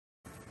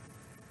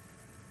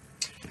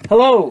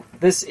Hello,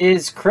 this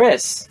is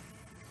Chris.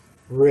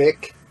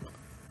 Rick.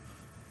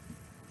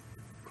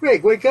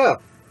 Greg, wake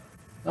up.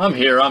 I'm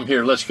here.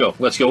 Let's go.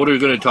 What are we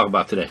going to talk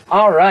about today?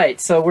 All right,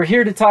 so we're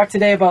here to talk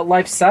today about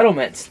life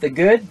settlements, the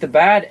good, the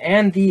bad,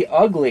 and the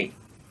ugly.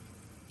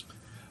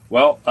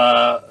 Well,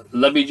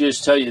 let me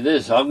just tell you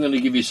this. I'm going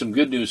to give you some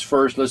good news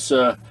first. Let's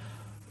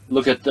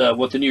look at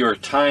what the New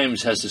York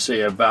Times has to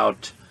say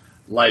about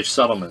life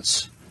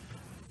settlements.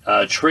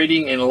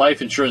 Trading in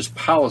life insurance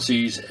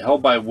policies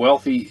held by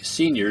wealthy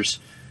seniors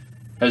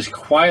has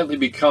quietly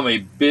become a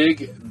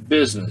big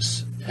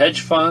business.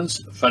 Hedge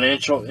funds,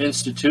 financial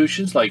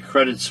institutions like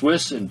Credit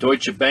Suisse and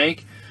Deutsche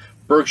Bank,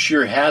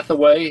 Berkshire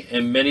Hathaway,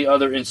 and many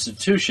other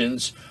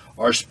institutions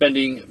are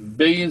spending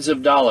billions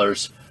of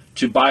dollars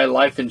to buy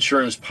life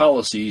insurance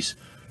policies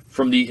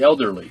from the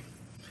elderly.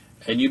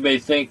 And you may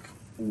think,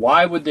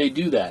 why would they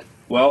do that?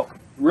 Well,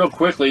 real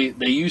quickly,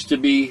 they used to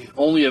be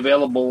only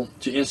available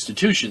to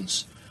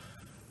institutions.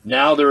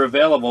 Now they're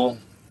available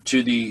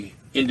to the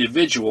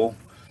individual.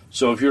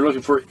 So if you're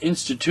looking for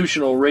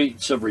institutional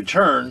rates of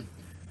return,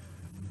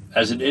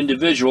 as an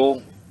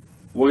individual,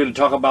 we're going to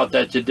talk about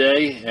that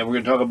today, and we're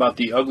going to talk about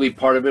the ugly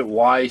part of it,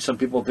 why some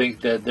people think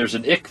that there's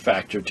an ick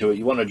factor to it.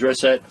 You want to address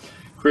that,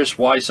 Chris,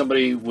 why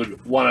somebody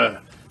would want to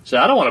say,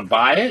 I don't want to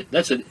buy it?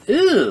 That's an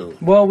ew.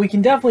 Well, we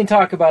can definitely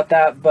talk about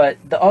that, but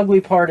the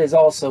ugly part is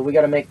also we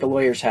got to make the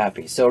lawyers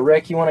happy. So,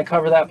 Rick, you want to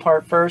cover that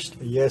part first?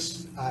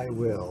 Yes, I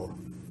will.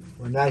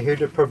 We're not here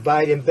to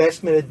provide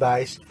investment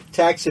advice,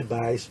 tax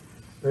advice,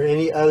 or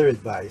any other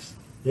advice.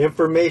 The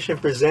information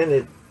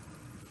presented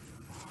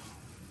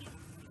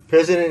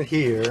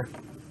here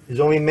is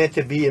only meant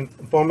to be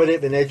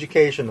informative and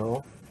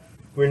educational.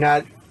 We're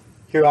not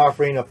here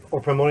offering or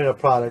promoting a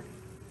product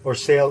or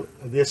sale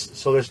of this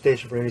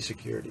solicitation for any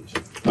securities.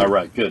 All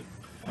right, good.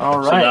 All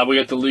right. So now we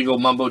got the legal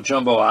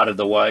mumbo-jumbo out of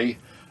the way.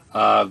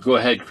 Go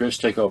ahead, Chris,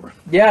 take over.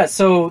 Yeah,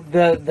 so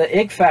the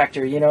ick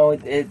factor,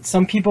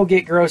 some people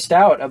get grossed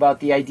out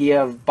about the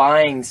idea of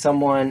buying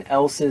someone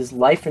else's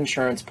life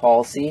insurance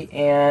policy,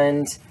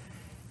 and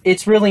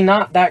it's really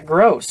not that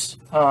gross.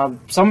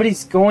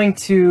 Somebody's going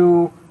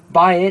to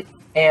buy it,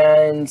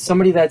 and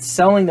somebody that's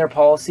selling their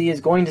policy is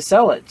going to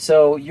sell it.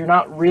 So you're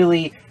not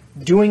really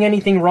doing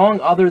anything wrong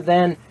other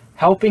than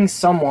helping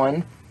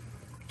someone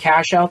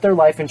cash out their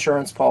life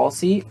insurance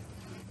policy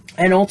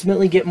and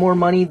ultimately get more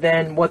money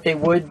than what they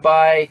would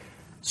by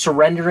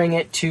surrendering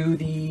it to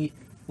the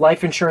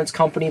life insurance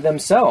company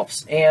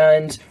themselves.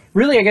 And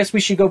really, I guess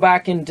we should go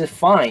back and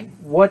define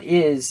what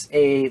is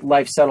a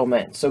life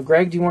settlement. So,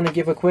 Greg, do you want to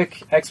give a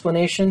quick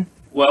explanation?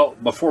 Well,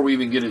 before we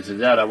even get into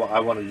that,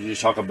 I wanted to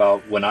just talk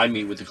about when I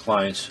meet with the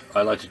clients,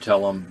 I like to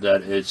tell them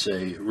that it's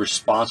a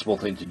responsible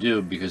thing to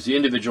do because the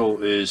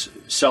individual is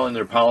selling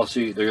their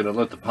policy. They're going to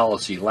let the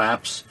policy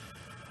lapse.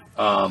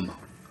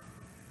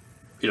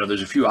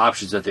 There's a few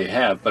options that they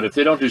have, but if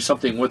they don't do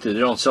something with it, they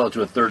don't sell it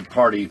to a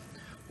third-party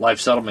life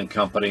settlement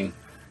company,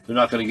 they're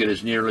not going to get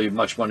as nearly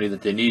much money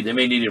that they need. They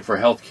may need it for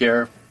health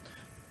care,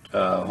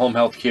 home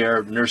health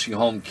care, nursing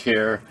home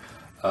care,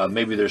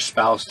 maybe their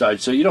spouse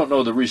died. So you don't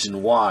know the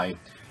reason why,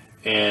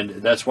 and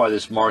that's why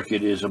this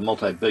market is a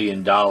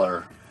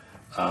multi-billion-dollar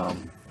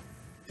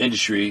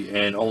industry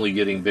and only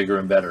getting bigger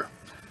and better.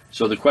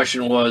 So the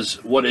question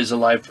was, what is a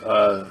life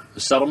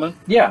settlement?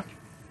 Yeah.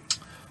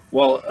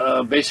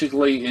 Well,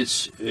 basically,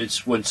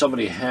 it's when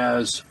somebody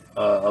has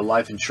a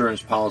life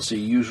insurance policy.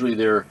 Usually,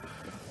 they're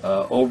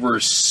over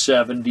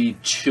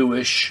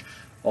 72-ish,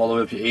 all the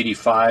way up to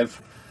 85,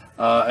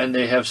 and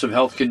they have some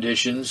health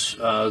conditions.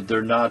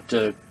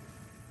 They're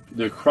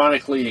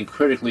chronically and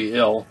critically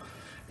ill,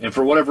 and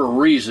for whatever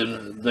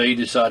reason, they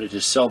decided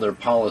to sell their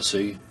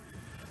policy.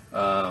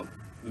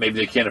 Maybe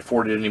they can't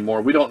afford it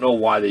anymore. We don't know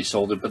why they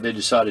sold it, but they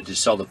decided to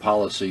sell the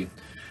policy,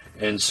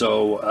 and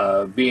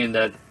so being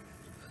that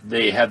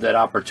they have that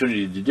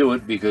opportunity to do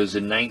it because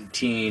in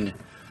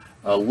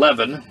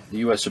 1911, the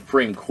U.S.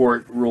 Supreme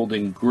Court ruled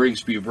in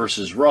Grigsby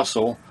versus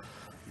Russell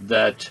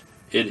that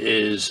it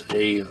is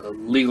a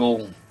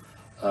legal,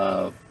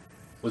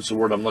 what's the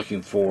word I'm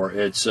looking for?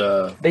 It's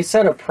they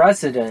set a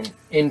precedent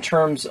in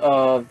terms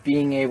of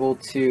being able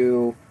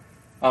to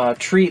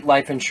treat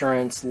life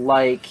insurance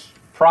like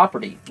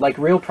property, like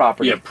real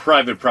property. Yeah,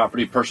 private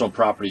property, personal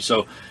property.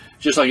 So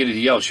just like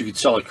anything else, you can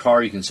sell a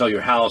car, you can sell your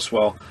house.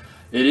 Well,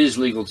 it is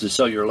legal to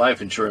sell your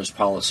life insurance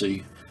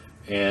policy,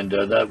 and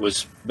that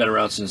was been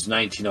around since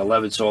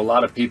 1911. So a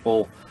lot of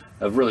people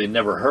have really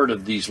never heard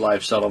of these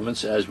life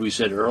settlements, as we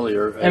said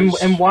earlier. And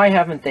why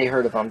haven't they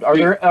heard of them?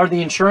 Are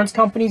the insurance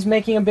companies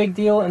making a big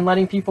deal and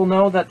letting people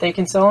know that they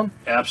can sell them?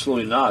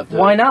 Absolutely not.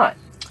 Why not?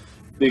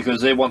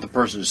 Because they want the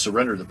person to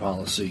surrender the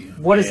policy.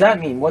 What does that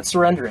mean? What's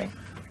surrendering?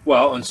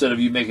 Well, instead of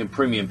you making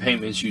premium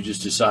payments, you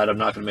just decide I'm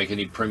not going to make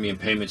any premium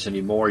payments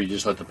anymore. You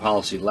just let the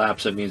policy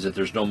lapse. That means that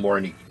there's no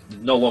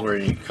longer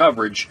any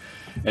coverage,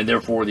 and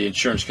therefore the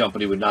insurance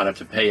company would not have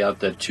to pay out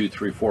that $2,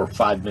 $3, $4,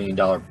 $5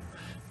 million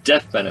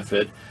death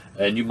benefit,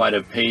 and you might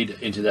have paid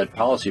into that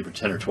policy for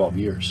 10 or 12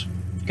 years.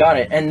 Got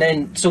it. And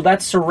then, so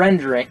that's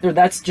surrendering, or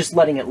that's just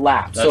letting it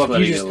lapse. That's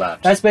letting it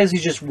lapse. That's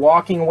basically just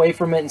walking away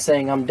from it and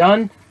saying, I'm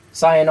done.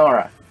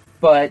 sayonara.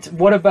 But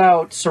what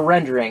about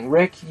surrendering?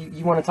 Rick,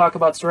 you want to talk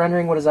about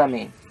surrendering? What does that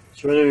mean?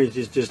 Surrender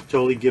is just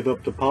totally give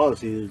up the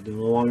policy. They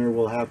no longer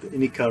will have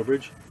any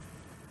coverage,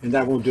 and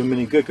that won't do them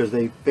any good because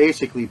they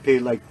basically pay,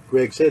 like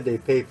Greg said, they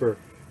pay for a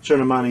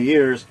certain amount of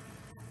years,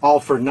 all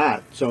for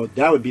naught. So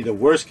that would be the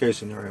worst case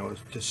scenario, is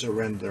to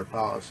surrender their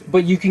policy.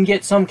 But you can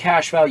get some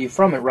cash value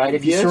from it, right?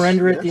 If you Yes,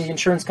 surrender it, yes. the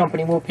insurance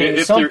company will pay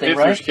you If something, if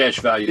right? there's cash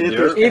value If there,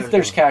 there's- If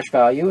there's cash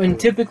value, and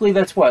typically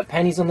that's what?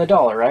 Pennies on the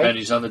dollar, right?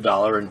 pennies on the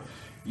dollar, and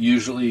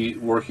usually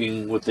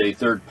working with a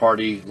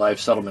third-party life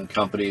settlement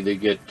company, they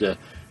get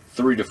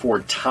 3 to 4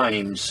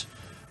 times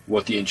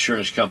what the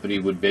insurance company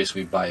would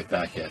basically buy it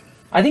back at.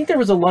 I think there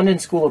was a London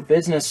School of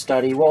Business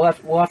study. We'll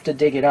have to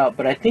dig it up,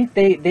 but I think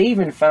they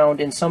even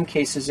found in some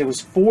cases it was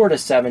 4 to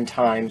 7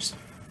 times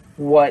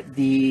what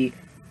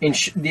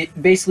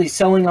basically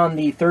selling on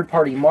the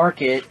third-party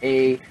market,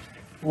 a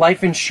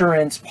life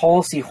insurance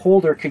policy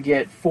holder could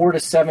get 4 to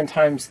 7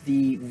 times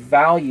the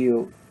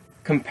value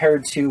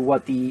compared to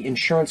what the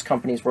insurance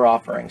companies were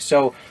offering.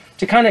 So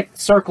to kind of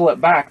circle it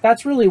back,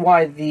 that's really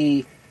why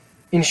the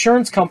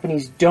insurance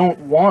companies don't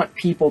want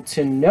people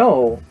to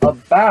know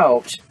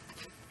about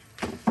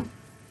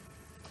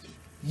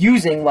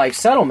using life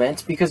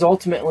settlements, because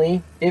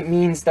ultimately it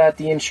means that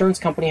the insurance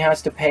company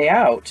has to pay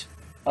out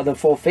the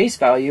full face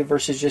value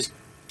versus just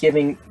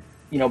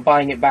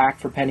buying it back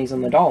for pennies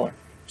on the dollar.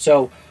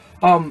 So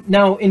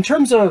now in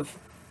terms of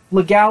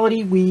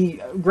legality,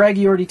 Greg,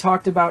 you already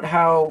talked about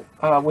how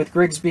with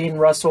Grigsby and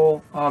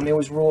Russell, it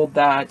was ruled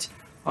that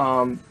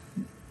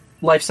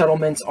life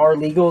settlements are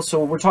legal.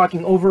 So we're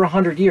talking over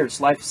 100 years,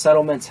 life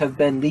settlements have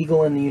been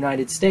legal in the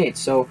United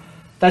States. So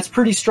that's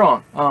pretty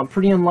strong.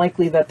 Pretty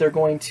unlikely that they're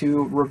going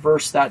to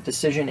reverse that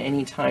decision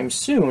anytime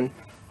soon.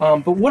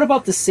 But what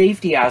about the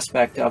safety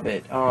aspect of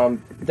it?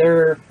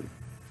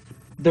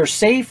 They're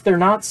safe, they're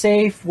not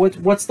safe.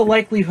 What's the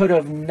likelihood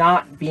of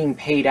not being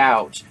paid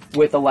out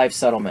with a life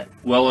settlement?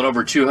 Well, in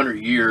over 200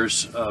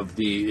 years of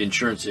the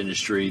insurance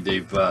industry,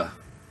 they've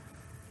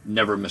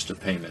never missed a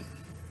payment.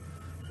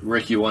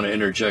 Rick, you want to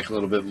interject a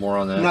little bit more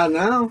on that? Not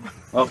now.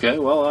 Okay,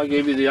 well, I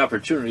gave you the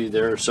opportunity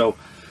there. So,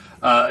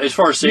 as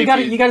far as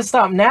safety, you got to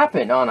stop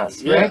napping on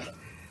us, Rick.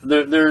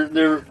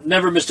 They're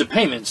never missed a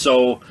payment.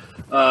 So,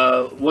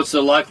 what's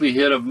the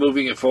likelihood of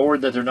moving it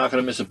forward that they're not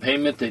going to miss a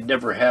payment? They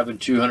never have in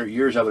 200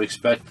 years. I would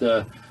expect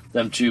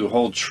them to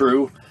hold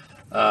true.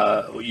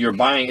 You're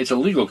buying; it's a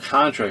legal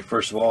contract,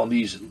 first of all. And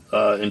these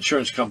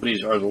insurance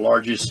companies are the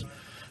largest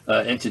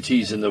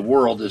entities in the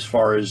world as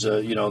far as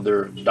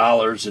their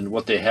dollars and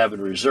what they have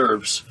in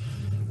reserves.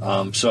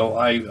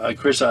 So,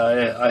 Chris,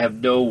 I have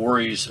no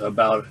worries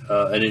about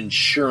an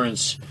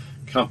insurance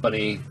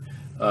company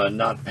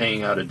not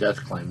paying out a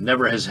death claim.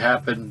 Never has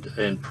happened,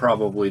 and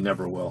probably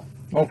never will.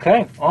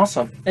 Okay,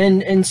 awesome.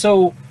 And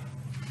so,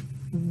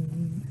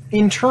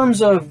 in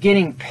terms of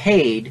getting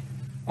paid,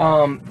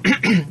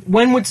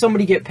 when would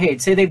somebody get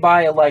paid? Say they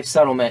buy a life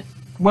settlement.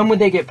 When would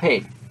they get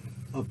paid?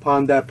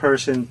 Upon that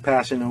person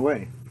passing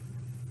away.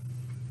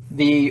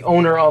 The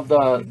owner of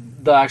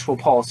the actual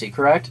policy,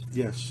 correct?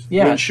 Yes.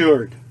 Yeah.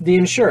 Insured. The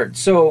insured.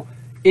 So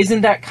isn't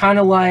that kind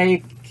of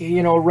like,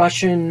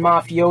 Russian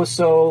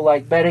mafioso,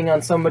 like betting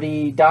on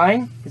somebody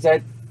dying? Is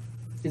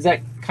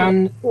that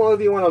kind? Well,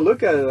 if you want to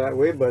look at it that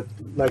way, but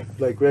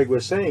like Greg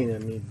was saying, I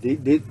mean,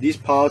 these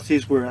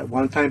policies were at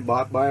one time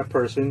bought by a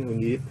person who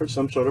needed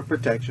some sort of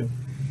protection,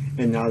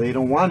 and now they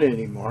don't want it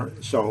anymore,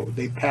 so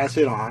they pass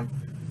it on.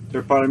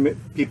 Their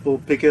people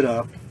pick it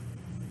up,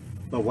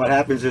 but what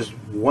happens is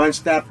once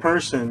that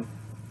person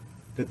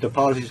that the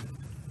policy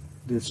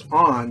that's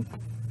on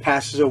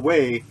passes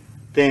away,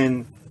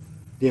 then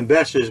the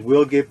investors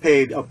will get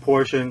paid a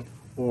portion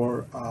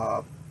or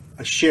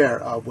a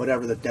share of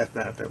whatever the death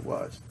benefit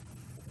was.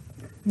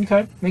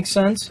 Okay, makes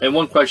sense. And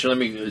one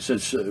question,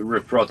 since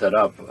Rick brought that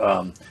up,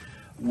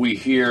 we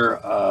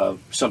hear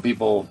some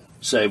people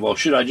say, well,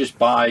 should I just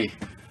buy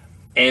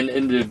an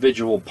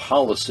individual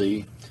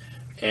policy?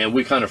 And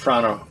we kind of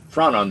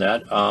frown on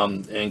that.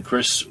 And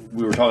Chris,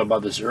 we were talking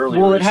about this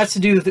earlier. Well, it has to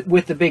do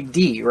with the big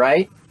D,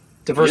 right?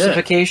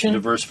 Diversification? Yeah,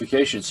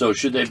 diversification. So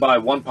should they buy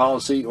one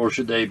policy, or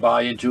should they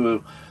buy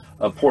into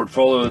a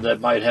portfolio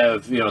that might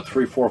have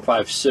 3, 4,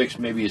 5, 6,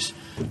 maybe as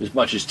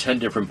much as 10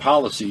 different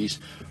policies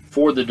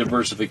for the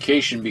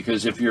diversification?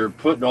 Because if you're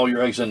putting all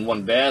your eggs in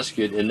one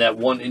basket and that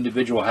one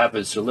individual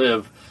happens to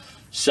live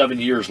 7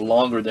 years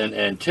longer than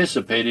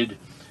anticipated,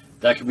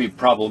 that could be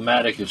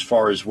problematic as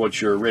far as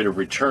what your rate of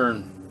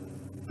return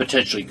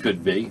potentially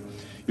could be.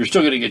 You're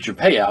still going to get your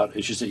payout.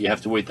 It's just that you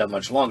have to wait that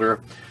much longer.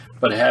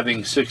 But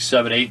having 6,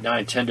 7, 8,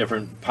 9, 10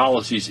 different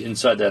policies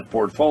inside that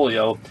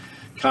portfolio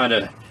kind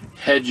of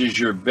hedges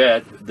your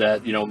bet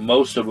that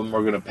most of them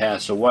are going to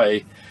pass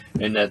away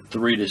in that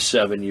 3 to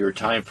 7 year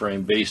time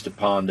frame based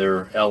upon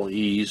their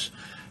LEs,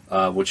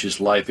 which is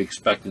life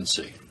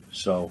expectancy.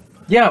 So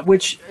yeah,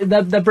 which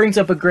that brings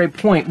up a great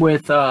point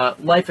with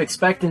life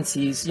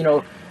expectancies.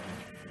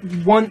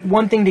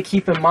 One thing to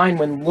keep in mind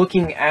when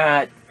looking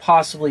at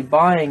possibly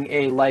buying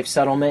a life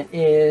settlement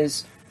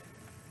is,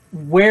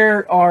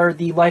 where are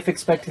the life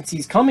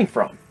expectancies coming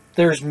from?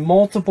 there's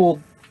many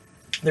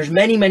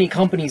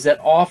companies that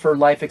offer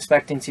life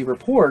expectancy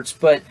reports,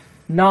 but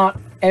not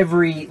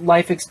every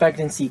life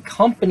expectancy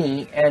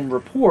company and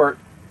report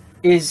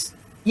is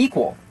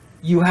equal.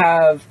 You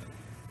have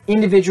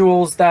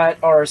individuals that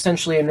are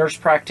essentially a nurse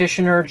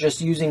practitioner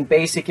just using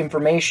basic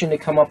information to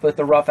come up with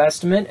a rough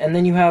estimate, and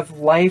then you have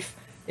life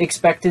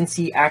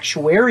expectancy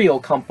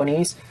actuarial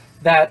companies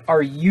that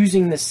are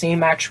using the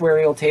same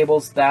actuarial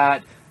tables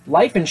that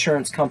life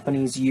insurance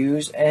companies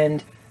use,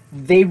 and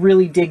they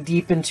really dig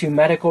deep into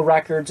medical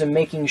records and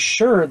making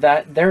sure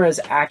that they're as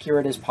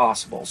accurate as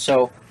possible.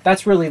 So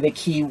that's really the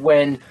key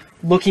when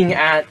looking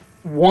at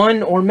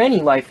one or many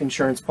life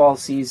insurance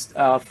policies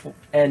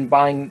and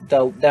buying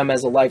them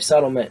as a life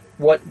settlement.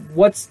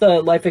 What's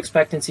the life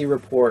expectancy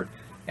report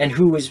and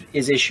who is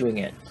issuing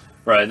it?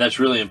 Right, and that's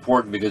really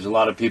important because a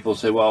lot of people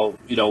say, well,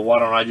 why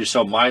don't I just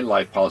sell my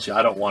life policy?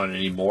 I don't want it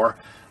anymore.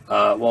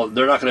 Well,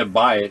 they're not going to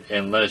buy it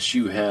unless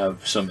you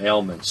have some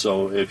ailments.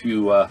 So if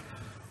you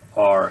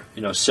are,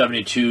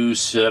 72,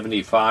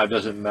 75,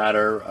 doesn't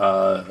matter,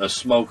 a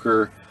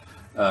smoker,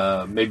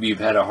 maybe you've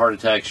had a heart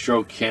attack,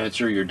 stroke,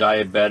 cancer, you're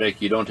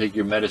diabetic, you don't take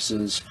your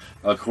medicines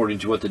according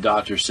to what the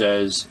doctor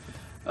says,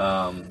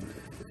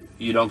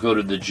 you don't go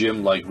to the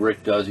gym like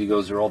Rick does, he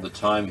goes there all the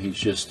time, he's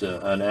just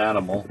an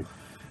animal.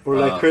 Or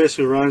like Chris,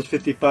 who runs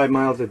 55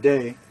 miles a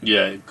day.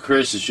 Yeah,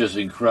 Chris is just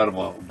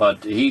incredible.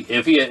 But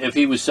if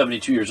he was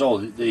 72 years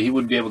old, he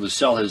wouldn't be able to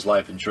sell his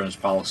life insurance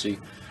policy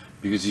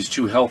because he's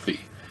too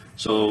healthy.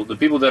 So the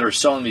people that are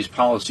selling these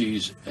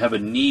policies have a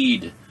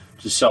need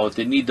to sell it.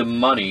 They need the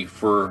money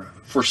for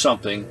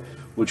something,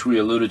 which we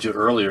alluded to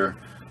earlier.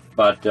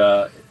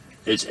 But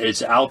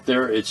it's out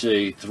there. It's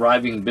a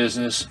thriving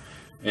business.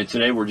 And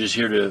today we're just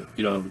here to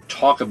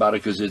talk about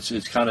it because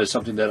it's kind of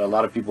something that a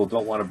lot of people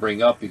don't want to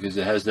bring up because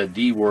it has that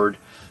D word,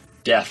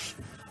 death,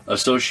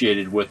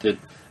 associated with it.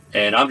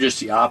 And I'm just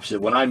the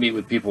opposite. When I meet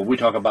with people, we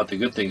talk about the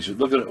good things.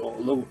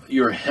 Look,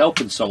 you're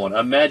helping someone.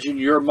 Imagine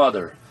your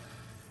mother,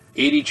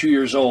 82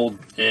 years old,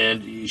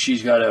 and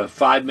she's got a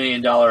 $5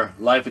 million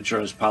life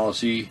insurance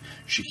policy.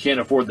 She can't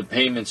afford the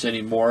payments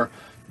anymore.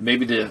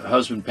 Maybe the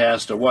husband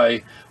passed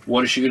away.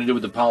 What is she going to do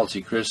with the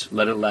policy, Chris?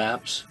 Let it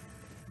lapse?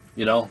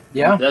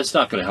 Yeah. That's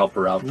not going to help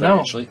her out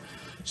financially. No.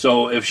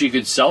 So if she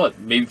could sell it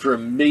maybe for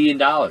 $1 million,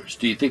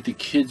 do you think the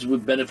kids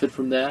would benefit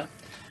from that?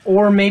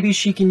 Or maybe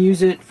she can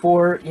use it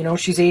for,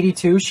 she's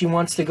 82, she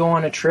wants to go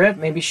on a trip.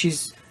 Maybe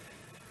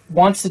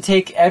wants to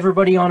take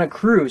everybody on a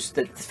cruise,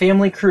 the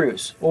family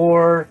cruise.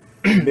 Or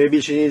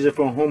maybe she needs it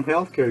for home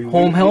health care.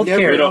 Home health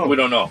care. We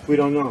don't know. We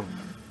don't know.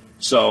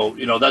 So,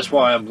 that's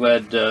why I'm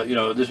glad,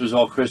 this was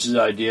all Chris's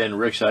idea and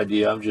Rick's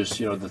idea. I'm just,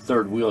 the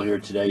third wheel here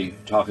today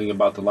talking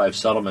about the life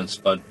settlements,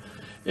 but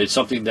it's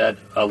something that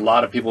a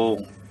lot of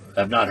people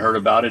have not heard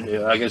about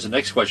it. I guess the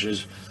next question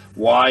is,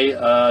 why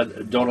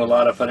don't a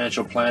lot of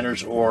financial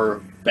planners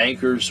or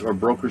bankers or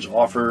brokers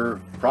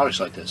offer products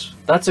like this?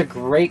 That's a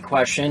great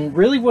question.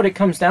 Really what it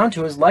comes down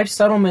to is life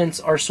settlements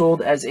are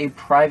sold as a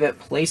private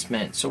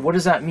placement. So what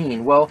does that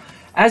mean? Well,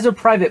 as a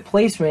private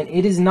placement,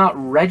 it is not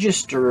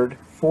registered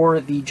for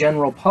the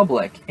general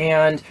public.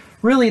 And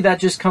really that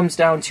just comes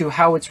down to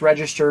how it's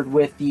registered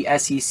with the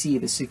SEC,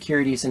 the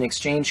Securities and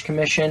Exchange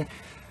Commission.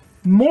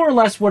 More or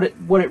less what it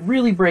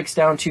really breaks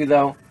down to,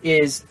 though,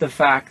 is the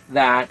fact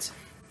that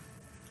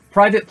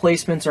private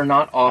placements are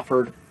not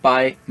offered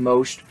by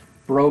most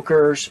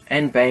brokers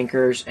and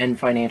bankers and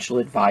financial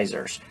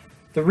advisors.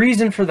 The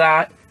reason for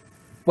that,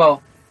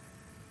 well,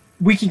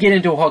 we could get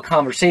into a whole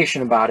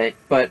conversation about it,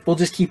 but we'll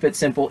just keep it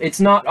simple. It's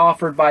not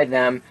offered by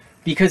them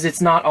because it's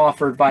not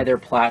offered by their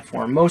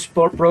platform. Most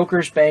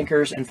brokers,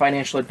 bankers, and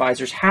financial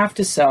advisors have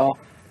to sell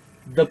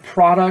the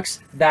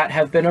products that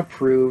have been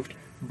approved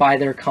by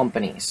their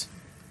companies.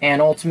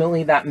 And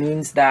ultimately that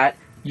means that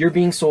you're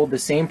being sold the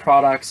same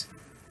products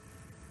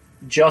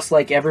just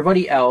like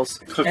everybody else.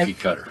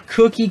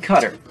 Cookie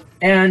cutter.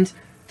 And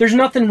there's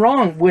nothing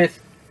wrong with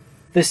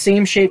the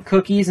same shaped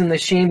cookies and the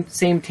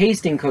same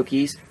tasting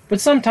cookies, but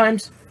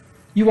sometimes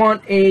you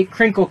want a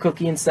crinkle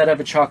cookie instead of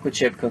a chocolate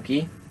chip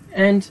cookie.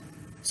 And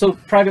so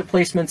private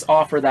placements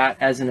offer that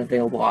as an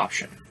available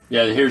option.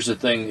 Yeah, here's the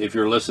thing. If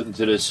you're listening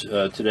to this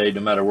today,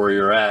 no matter where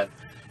you're at,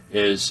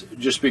 is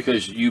just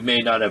because you may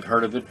not have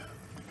heard of it,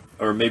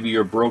 or maybe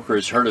your broker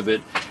has heard of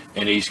it,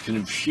 and he's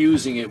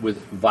confusing it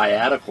with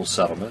viatical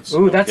settlements.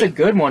 Ooh, that's a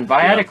good one,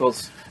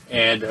 viaticals. Yeah.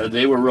 And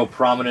they were real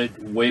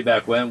prominent way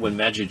back when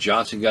Magic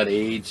Johnson got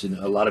AIDS, and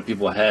a lot of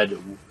people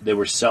they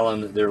were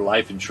selling their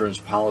life insurance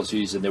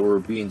policies, and they were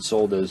being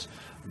sold as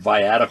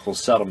viatical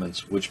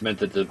settlements, which meant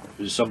that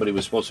somebody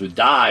was supposed to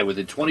die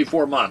within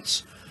 24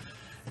 months.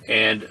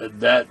 And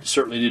that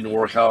certainly didn't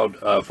work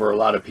out for a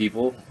lot of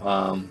people.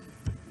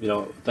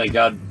 Thank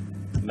God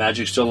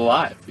Magic's still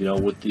alive.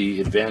 With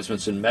the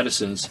advancements in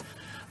medicines,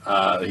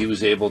 he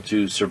was able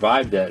to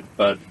survive that.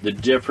 But the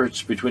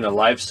difference between a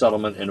life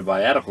settlement and a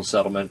viatical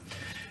settlement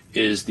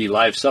is the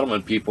life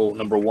settlement people,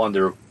 number one,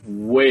 they're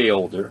way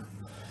older,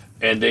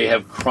 and they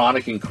have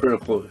chronic and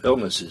critical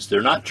illnesses.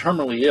 They're not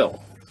terminally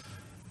ill.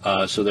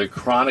 So they're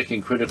chronic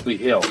and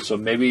critically ill. So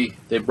maybe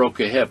they broke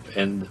a hip,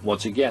 and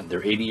once again,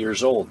 they're 80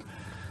 years old.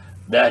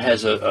 That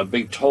has a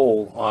big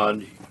toll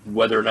on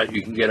whether or not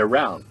you can get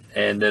around.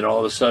 And then all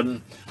of a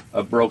sudden,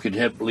 a broken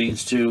hip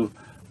leads to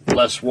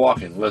less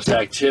walking, less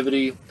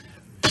activity,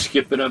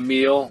 skipping a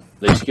meal,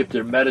 they skip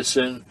their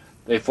medicine,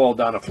 they fall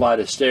down a flight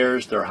of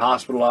stairs, they're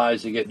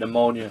hospitalized, they get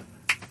pneumonia,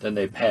 then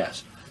they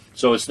pass.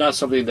 So it's not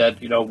something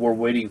that, we're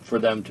waiting for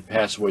them to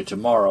pass away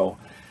tomorrow.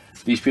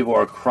 These people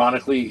are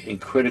chronically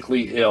and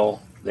critically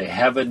ill. They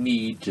have a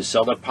need to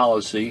sell their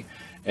policy.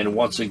 And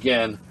once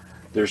again,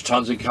 there's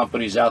tons of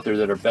companies out there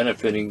that are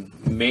benefiting,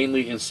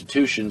 mainly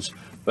institutions,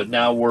 but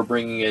now we're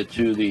bringing it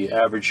to the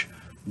average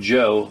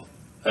Joe.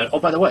 And, oh,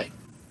 by the way,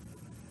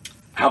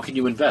 how can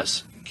you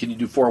invest? Can you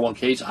do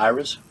 401ks,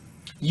 IRAs?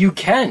 You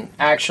can,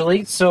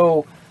 actually.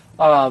 So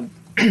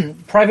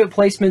private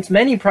placements,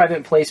 many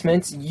private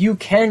placements, you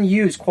can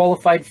use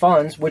qualified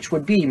funds, which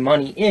would be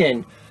money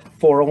in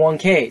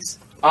 401ks,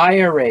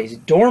 IRAs,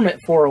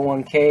 dormant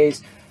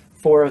 401ks,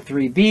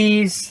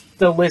 403bs,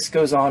 the list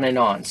goes on and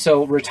on.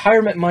 So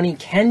retirement money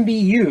can be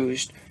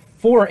used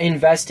for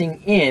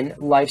investing in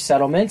life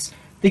settlements.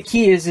 The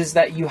key is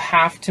that you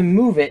have to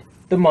move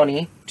the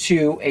money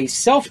to a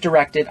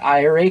self-directed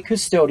IRA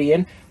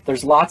custodian.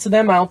 There's lots of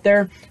them out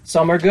there.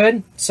 Some are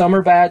good, some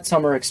are bad,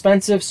 some are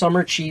expensive, some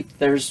are cheap.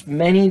 There's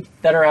many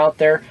that are out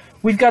there.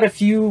 We've got a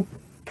few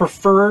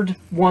preferred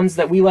ones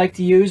that we like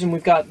to use, and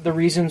we've got the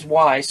reasons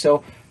why.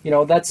 So,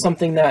 that's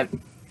something that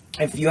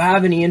if you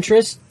have any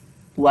interest,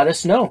 let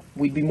us know.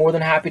 We'd be more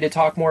than happy to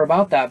talk more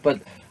about that.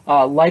 But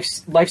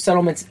life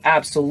settlements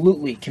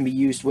absolutely can be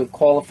used with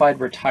qualified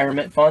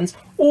retirement funds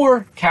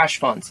or cash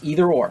funds,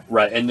 either or.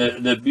 Right, and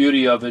the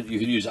beauty of it, you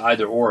can use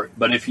either or.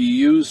 But if you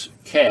use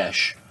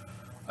cash,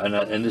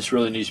 and this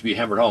really needs to be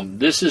hammered home,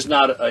 this is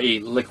not a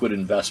liquid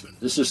investment.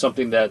 This is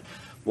something that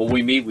when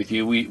we meet with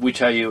you, we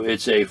tell you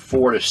it's a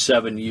 4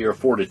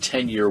 to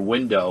 10 year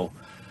window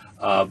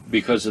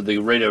because of the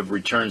rate of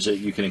returns that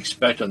you can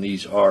expect on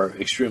these are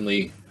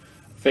extremely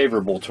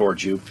favorable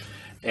towards you.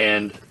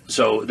 And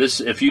so this,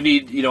 if you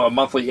need, a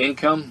monthly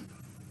income,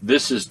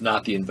 this is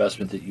not the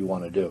investment that you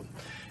want to do.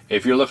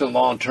 If you're looking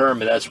long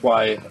term, and that's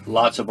why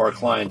lots of our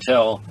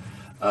clientele,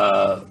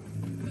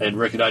 and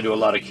Rick and I do a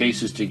lot of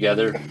cases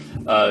together,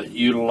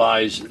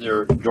 utilize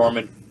their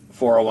dormant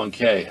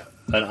 401k,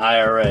 an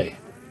IRA,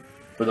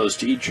 for those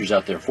teachers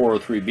out there,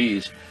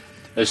 403bs,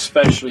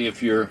 especially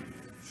if you're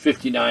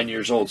 59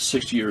 years old,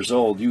 60 years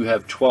old, you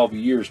have 12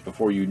 years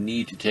before you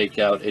need to take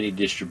out any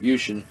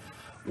distribution.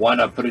 Why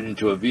not put it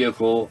into a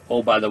vehicle,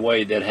 oh, by the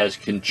way, that has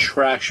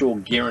contractual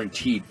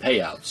guaranteed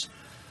payouts?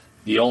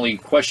 The only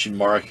question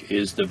mark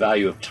is the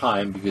value of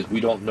time, because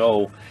we don't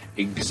know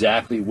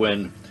exactly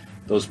when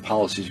those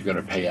policies are going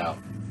to pay out.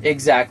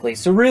 Exactly.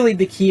 So really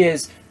the key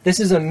is this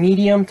is a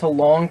medium to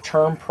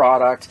long-term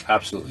product.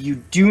 Absolutely. You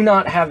do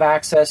not have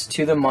access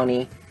to the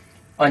money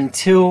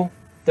until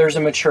there's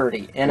a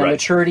maturity. And right. A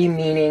maturity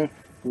meaning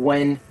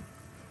when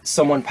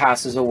someone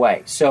passes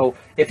away. So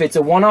if it's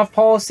a one-off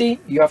policy,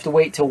 you have to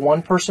wait till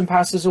one person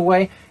passes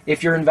away.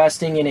 If you're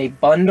investing in a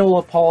bundle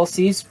of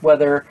policies,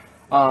 whether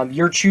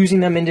you're choosing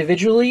them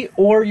individually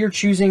or you're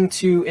choosing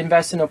to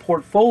invest in a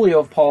portfolio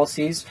of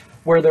policies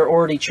where they're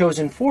already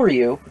chosen for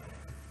you,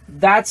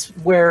 that's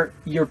where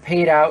you're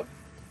paid out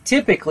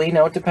typically.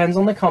 Now it depends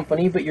on the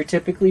company, but you're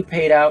typically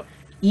paid out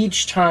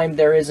each time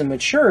there is a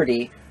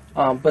maturity.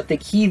 But the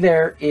key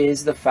there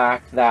is the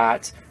fact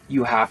that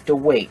you have to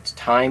wait.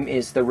 Time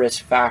is the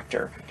risk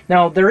factor.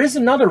 Now, there is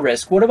another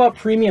risk. What about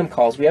premium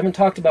calls? We haven't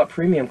talked about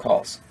premium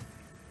calls.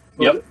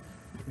 Well, yep.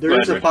 There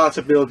is a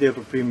possibility of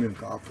a premium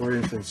call. For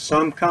instance,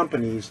 some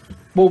companies...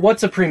 Well,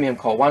 what's a premium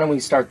call? Why don't we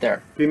start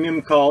there?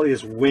 Premium call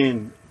is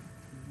when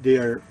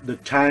the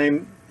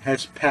time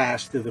has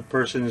passed to the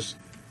person's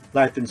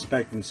life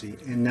expectancy,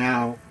 and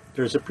now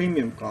there's a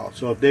premium call.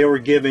 So if they were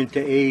given to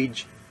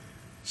age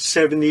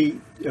 70,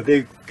 if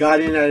they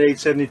got in at age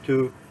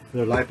 72,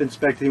 their life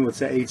expectancy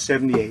was at age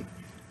 78.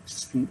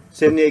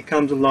 78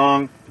 comes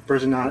along, the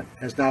person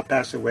has not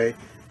passed away,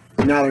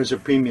 now there's a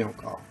premium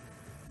call.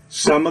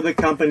 Some of the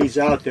companies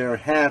out there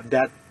have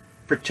that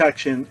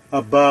protection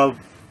above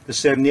the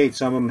 78.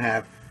 Some of them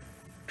have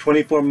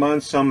 24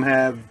 months, some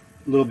have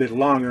a little bit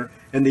longer,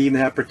 and they even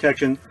have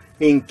protection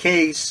in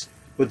case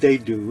what they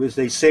do is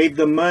they save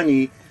the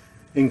money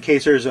in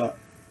case there's a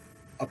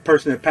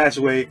person that passed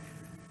away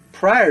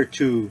prior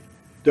to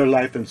their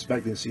life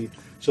expectancy.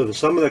 So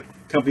some of the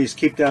companies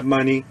keep that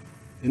money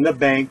in the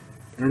bank,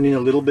 earning a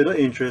little bit of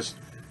interest,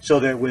 so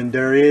that when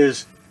there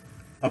is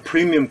a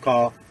premium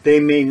call, they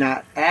may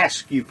not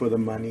ask you for the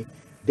money.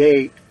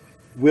 They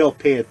will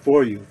pay it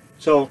for you.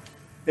 So,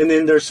 and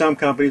then there's some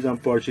companies,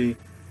 unfortunately,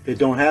 that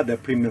don't have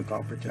that premium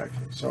call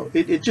protection. So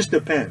it just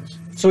depends.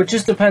 So it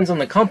just depends on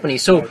the company.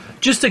 So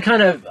just to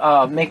kind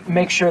of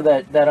make sure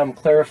that I'm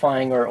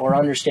clarifying or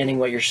understanding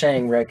what you're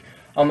saying, Rick,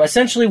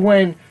 essentially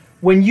when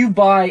you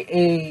buy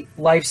a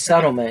life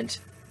settlement,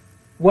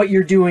 what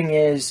you're doing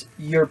is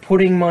you're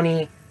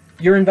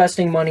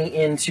investing money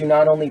into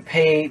not only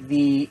pay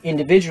the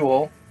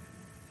individual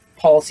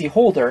policy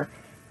holder,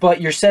 but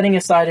you're setting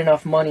aside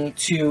enough money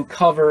to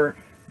cover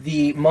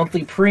the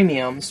monthly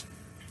premiums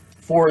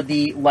for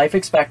the life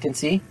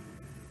expectancy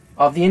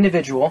of the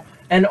individual.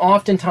 And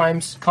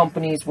oftentimes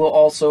companies will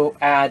also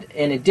add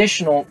an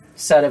additional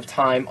set of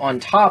time on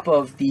top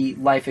of the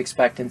life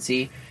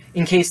expectancy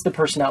in case the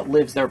person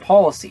outlives their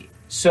policy.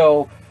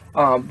 So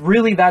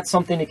really that's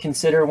something to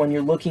consider when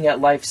you're looking at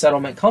life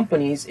settlement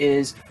companies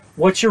is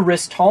what's your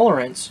risk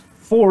tolerance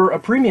for a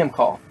premium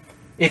call.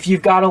 If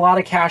you've got a lot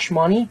of cash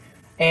money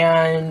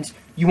and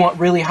you want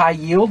really high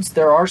yields,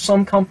 there are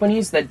some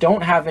companies that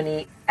don't have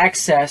any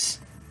excess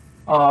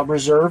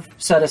reserve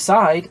set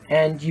aside,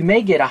 and you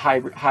may get a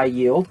high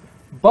yield,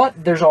 but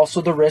there's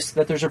also the risk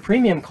that there's a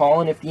premium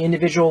call, and if the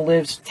individual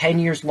lives 10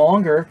 years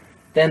longer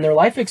than their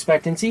life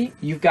expectancy,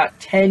 you've got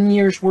 10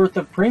 years worth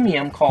of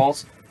premium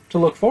calls to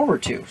look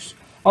forward to.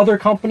 Other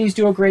companies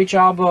do a great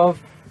job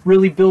of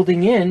really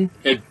building in.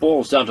 It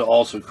boils down to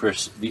also,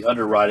 Chris, the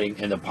underwriting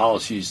and the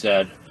policies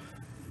that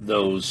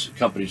those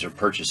companies are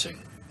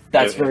purchasing.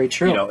 That's very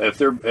true. You know, if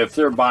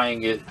they're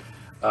buying it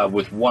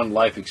with one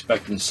life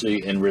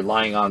expectancy and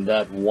relying on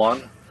that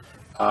one,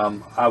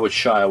 I would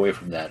shy away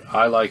from that.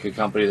 I like a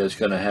company that's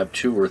going to have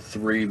 2 or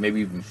 3,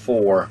 maybe even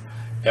 4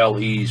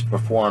 LEs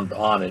performed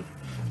on it,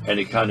 and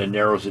it kind of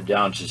narrows it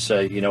down to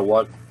say, you know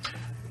what,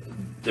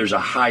 there's a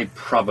high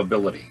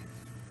probability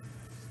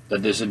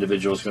that this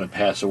individual is going to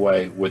pass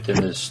away within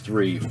this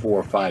 3,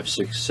 4, 5,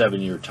 6,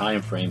 7 year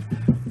time frame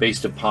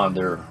based upon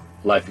their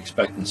life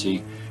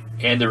expectancy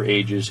and their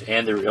ages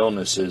and their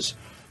illnesses,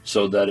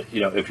 so that,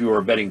 you know, if you are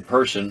a betting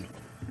person,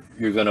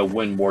 you're going to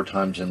win more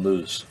times than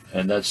lose.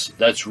 And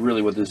that's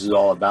really what this is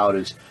all about.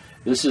 Is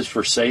this is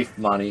for safe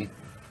money,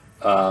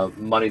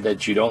 money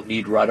that you don't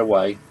need right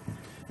away.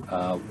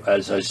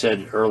 As I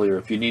said earlier,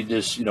 if you need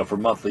this, you know, for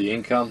monthly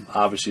income,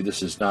 obviously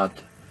this is not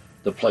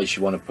the place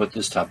you want to put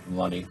this type of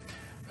money.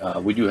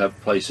 We do have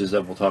places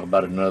that we'll talk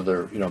about in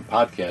another, you know,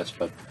 podcast,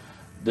 but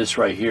this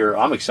right here,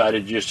 I'm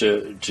excited just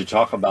to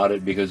talk about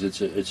it because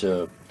it's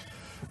a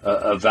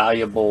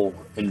valuable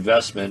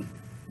investment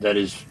that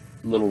is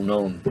little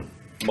known.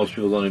 Most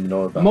people don't even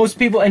know about. Most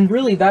people, and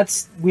really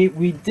that's we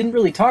didn't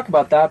really talk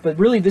about that, but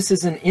really this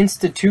is an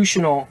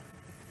institutional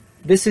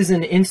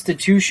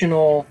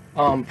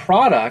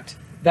product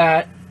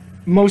that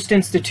most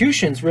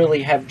institutions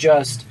really have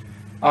just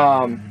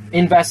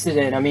invested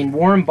in. I mean,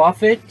 Warren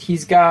Buffett,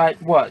 he's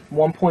got what,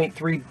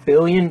 $1.3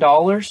 billion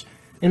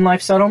in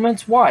life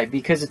settlements. Why?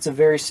 Because it's a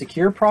very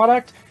secure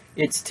product.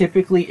 It's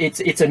typically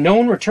it's a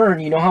known return.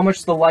 You know how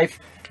much the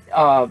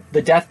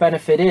death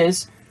benefit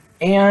is,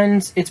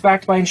 and it's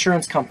backed by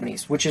insurance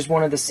companies, which is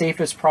one of the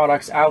safest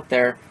products out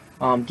there,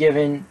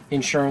 given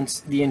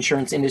the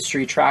insurance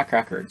industry track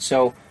record.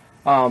 So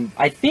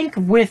I think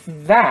with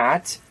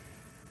that,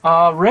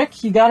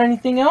 Rick, you got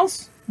anything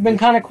else? You've been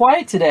kind of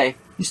quiet today.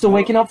 You still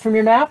waking up from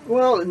your nap?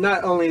 Well,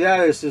 not only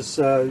that, it's just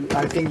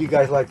I think you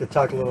guys like to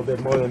talk a little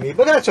bit more than me,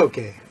 but that's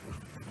okay.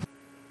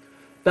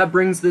 That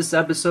brings this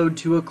episode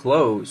to a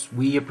close.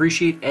 We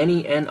appreciate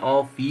any and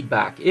all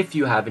feedback. If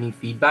you have any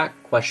feedback,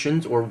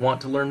 questions, or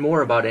want to learn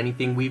more about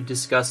anything we've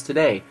discussed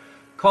today,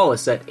 call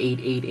us at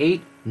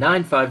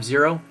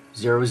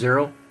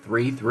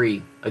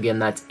 888-950-0033. Again,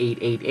 that's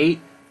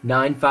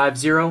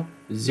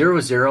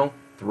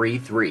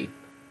 888-950-0033.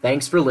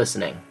 Thanks for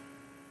listening.